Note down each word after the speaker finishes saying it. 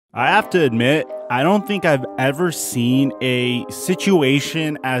I have to admit, I don't think I've ever seen a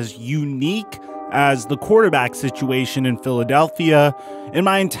situation as unique as the quarterback situation in Philadelphia in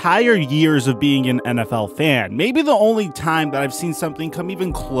my entire years of being an NFL fan. Maybe the only time that I've seen something come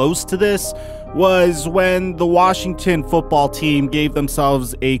even close to this was when the Washington football team gave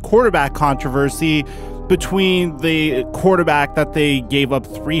themselves a quarterback controversy between the quarterback that they gave up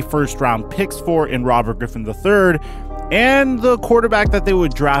 3 first-round picks for in Robert Griffin III and the quarterback that they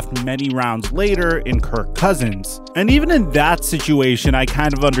would draft many rounds later in Kirk Cousins. And even in that situation, I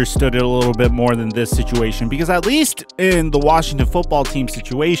kind of understood it a little bit more than this situation, because at least in the Washington football team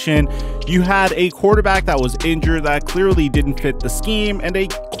situation, you had a quarterback that was injured that clearly didn't fit the scheme, and a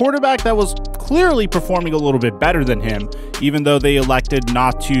quarterback that was clearly performing a little bit better than him, even though they elected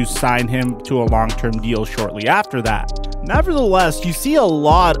not to sign him to a long-term deal shortly after that. Nevertheless, you see a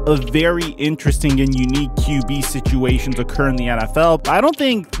lot of very interesting and unique QB situations occur in the NFL. I don't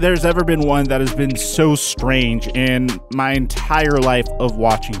think there's ever been one that has been so strange in my entire life of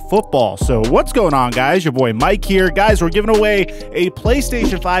watching football. So what's going on, guys? Your boy Mike here. Guys, we're giving away a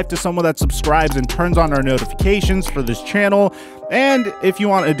PlayStation 5 to someone that subscribes and turns on our notifications for this channel. And if you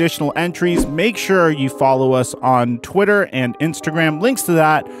want additional entries, make sure you follow us on Twitter and Instagram. Links to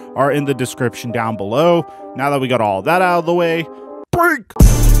that are in the description down below. Now that we got all that out of the way, break!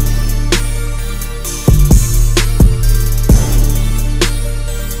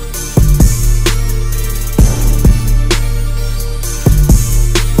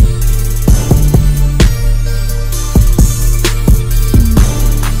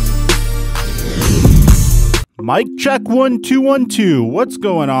 Mic check 1 2 1 2. What's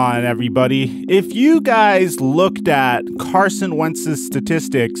going on, everybody? If you guys looked at Carson Wentz's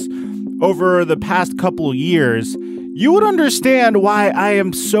statistics over the past couple of years, you would understand why I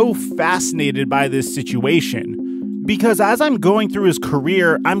am so fascinated by this situation. Because as I'm going through his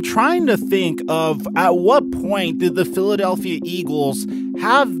career, I'm trying to think of at what point did the Philadelphia Eagles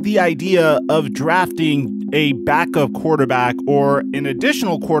have the idea of drafting a backup quarterback or an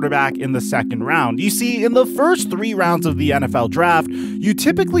additional quarterback in the second round. You see, in the first 3 rounds of the NFL draft, you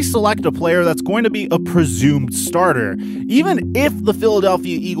typically select a player that's going to be a presumed starter. Even if the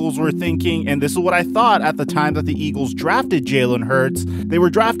Philadelphia Eagles were thinking, and this is what I thought at the time that the Eagles drafted Jalen Hurts, they were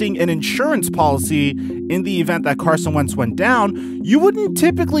drafting an insurance policy in the event that Carson Wentz went down. You wouldn't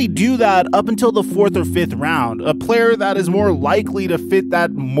typically do that up until the 4th or 5th round. A player that is more likely to fit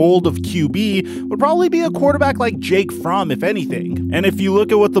that mold of QB would probably be a quarterback like Jake Fromm, if anything. And if you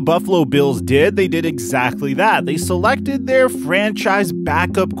look at what the Buffalo Bills did, they did exactly that. They selected their franchise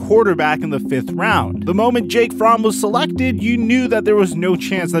backup quarterback in the 5th round. The moment Jake Fromm was selected, you knew that there was no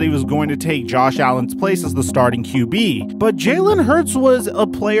chance that he was going to take Josh Allen's place as the starting QB. But Jalen Hurts was a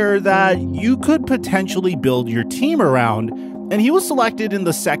player that you could potentially build your team around, and he was selected in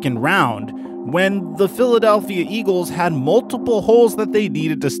the 2nd round, when the Philadelphia Eagles had multiple holes that they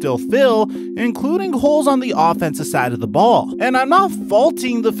needed to still fill, including holes on the offensive side of the ball. And I'm not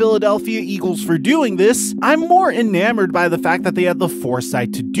faulting the Philadelphia Eagles for doing this. I'm more enamored by the fact that they had the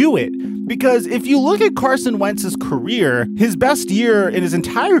foresight to do it. Because if you look at Carson Wentz's career, his best year in his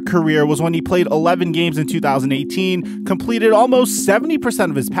entire career was when he played 11 games in 2018, completed almost 70%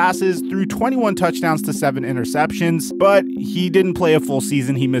 of his passes, threw 21 touchdowns to 7 interceptions, but he didn't play a full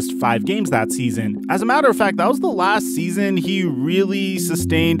season. He missed 5 games that season. As a matter of fact, that was the last season he really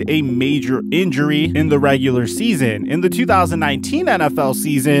sustained a major injury in the regular season. In the 2019 NFL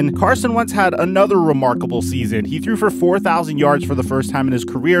season, Carson Wentz had another remarkable season. He threw for 4,000 yards for the first time in his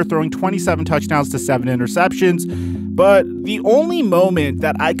career, throwing 27 touchdowns to 7 interceptions. But the only moment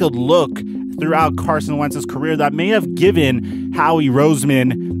that I could look throughout Carson Wentz's career that may have given Howie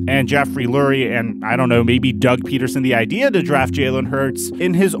Roseman and Jeffrey Lurie and, I don't know, maybe Doug Peterson the idea to draft Jalen Hurts,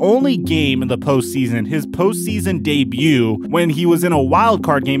 in his only game in the postseason, his postseason debut, when he was in a wild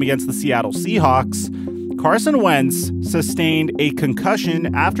card game against the Seattle Seahawks, Carson Wentz sustained a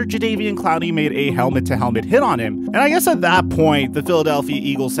concussion after Jadeveon Clowney made a helmet-to-helmet hit on him. And I guess at that point, the Philadelphia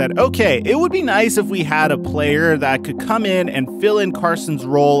Eagles said, okay, it would be nice if we had a player that could come in and fill in Carson's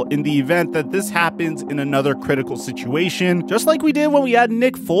role in the event that this happens in another critical situation, just like we did when we had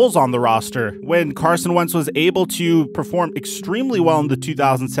Nick Foles on the roster. When Carson Wentz was able to perform extremely well in the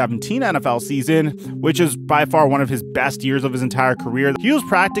 2017 NFL season, which is by far one of his best years of his entire career, he was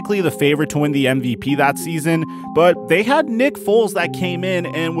practically the favorite to win the MVP that season. But they had Nick Foles that came in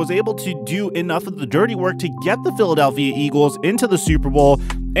and was able to do enough of the dirty work to get the Philadelphia Eagles into the Super Bowl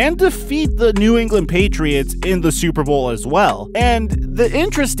and defeat the New England Patriots in the Super Bowl as well. And the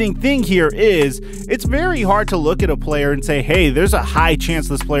interesting thing here is it's very hard to look at a player and say, hey, there's a high chance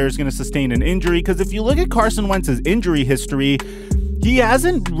this player is going to sustain an injury, because if you look at Carson Wentz's injury history, he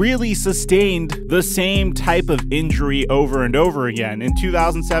hasn't really sustained the same type of injury over and over again. In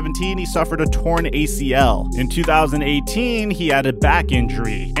 2017, he suffered a torn ACL. In 2018, he had a back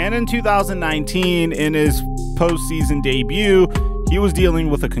injury. And in 2019, in his postseason debut, he was dealing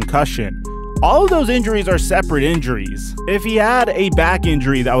with a concussion. All of those injuries are separate injuries. If he had a back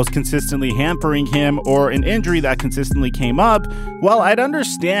injury that was consistently hampering him, or an injury that consistently came up, well, I'd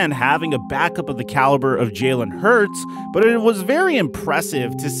understand having a backup of the caliber of Jalen Hurts, but it was very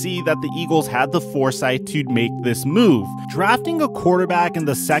impressive to see that the Eagles had the foresight to make this move. Drafting a quarterback in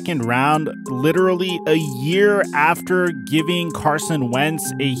the second round, literally a year after giving Carson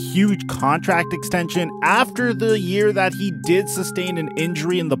Wentz a huge contract extension after the year that he did sustain an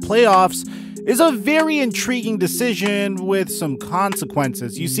injury in the playoffs, is a very intriguing decision with some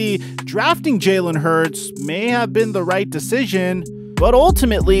consequences. You see, drafting Jalen Hurts may have been the right decision, but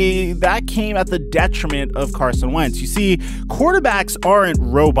ultimately that came at the detriment of Carson Wentz. You see, quarterbacks aren't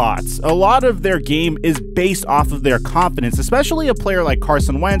robots. A lot of their game is based off of their confidence, especially a player like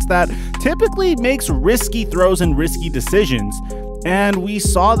Carson Wentz that typically makes risky throws and risky decisions. And we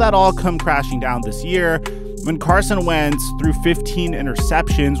saw that all come crashing down this year when Carson Wentz threw 15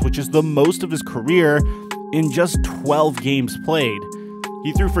 interceptions, which is the most of his career, in just 12 games played.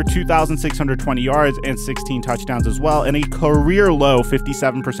 He threw for 2,620 yards and 16 touchdowns as well, and a career-low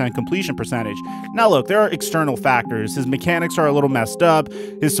 57% completion percentage. Now look, there are external factors. His mechanics are a little messed up.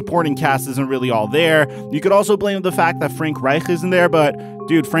 His supporting cast isn't really all there. You could also blame the fact that Frank Reich isn't there, but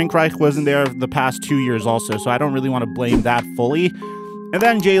dude, Frank Reich wasn't there the past 2 years also, so I don't really want to blame that fully. And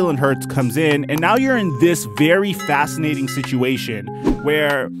then Jalen Hurts comes in, and now you're in this very fascinating situation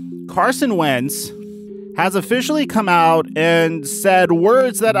where Carson Wentz has officially come out and said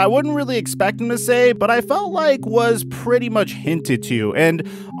words that I wouldn't really expect him to say, but I felt like was pretty much hinted to. And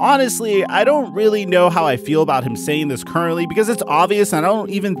honestly, I don't really know how I feel about him saying this currently, because it's obvious and I don't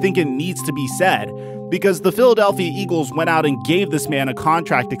even think it needs to be said, because the Philadelphia Eagles went out and gave this man a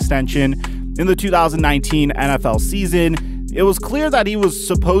contract extension in the 2019 NFL season. It was clear that he was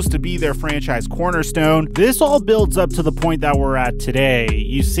supposed to be their franchise cornerstone. This all builds up to the point that we're at today.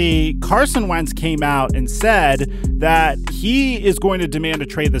 You see, Carson Wentz came out and said that he is going to demand a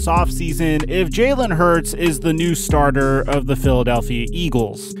trade this offseason if Jalen Hurts is the new starter of the Philadelphia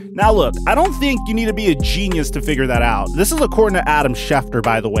Eagles. Now look, I don't think you need to be a genius to figure that out. This is according to Adam Schefter,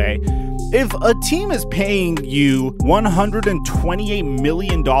 by the way. If a team is paying you $128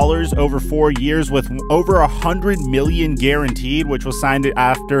 million over 4 years with over $100 million guaranteed, which was signed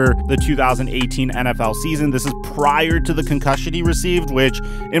after the 2018 NFL season, this is prior to the concussion he received, which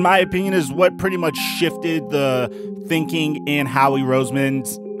in my opinion is what pretty much shifted the thinking in Howie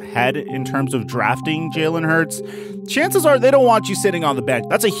Roseman's head in terms of drafting Jalen Hurts. Chances are they don't want you sitting on the bench.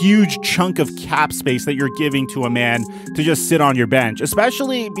 That's a huge chunk of cap space that you're giving to a man to just sit on your bench,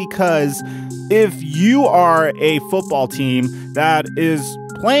 especially because if you are a football team that is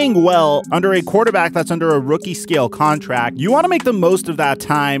playing well under a quarterback that's under a rookie scale contract, you want to make the most of that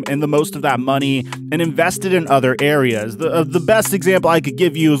time and the most of that money and invest it in other areas. The best example I could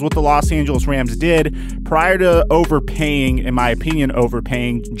give you is what the Los Angeles Rams did prior to overpaying, in my opinion,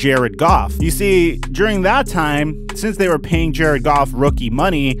 overpaying Jared Goff. You see, during that time, since they were paying Jared Goff rookie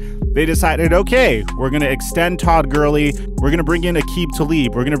money, they decided, okay, we're going to extend Todd Gurley. We're going to bring in Aqib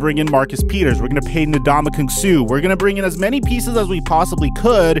Talib. We're going to bring in Marcus Peters. We're going to pay Ndamukong Suh. We're going to bring in as many pieces as we possibly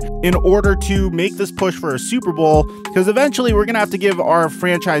could in order to make this push for a Super Bowl, because eventually we're going to have to give our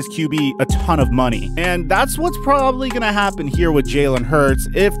franchise QB a ton of money. And that's what's probably going to happen here with Jalen Hurts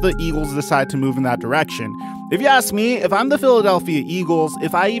if the Eagles decide to move in that direction. If you ask me, if I'm the Philadelphia Eagles,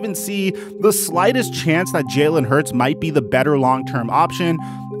 if I even see the slightest chance that Jalen Hurts might be the better long-term option,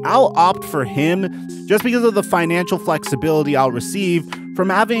 I'll opt for him just because of the financial flexibility I'll receive from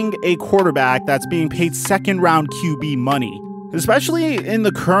having a quarterback that's being paid second-round QB money. Especially in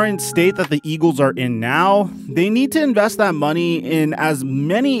the current state that the Eagles are in now, they need to invest that money in as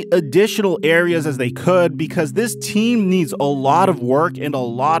many additional areas as they could, because this team needs a lot of work and a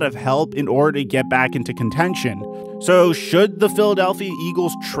lot of help in order to get back into contention. So should the Philadelphia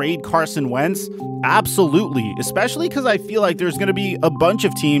Eagles trade Carson Wentz? Absolutely, especially because I feel like there's going to be a bunch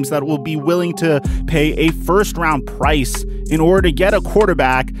of teams that will be willing to pay a first-round price in order to get a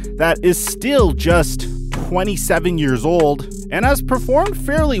quarterback that is still just 27 years old and has performed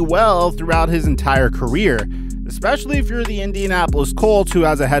fairly well throughout his entire career, especially if you're the Indianapolis Colts, who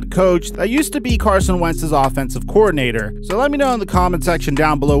has a head coach that used to be Carson Wentz's offensive coordinator. So let me know in the comment section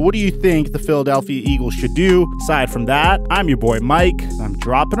down below, what do you think the Philadelphia Eagles should do? Aside from that, I'm your boy Mike. I'm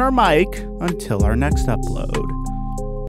dropping our mic until our next upload.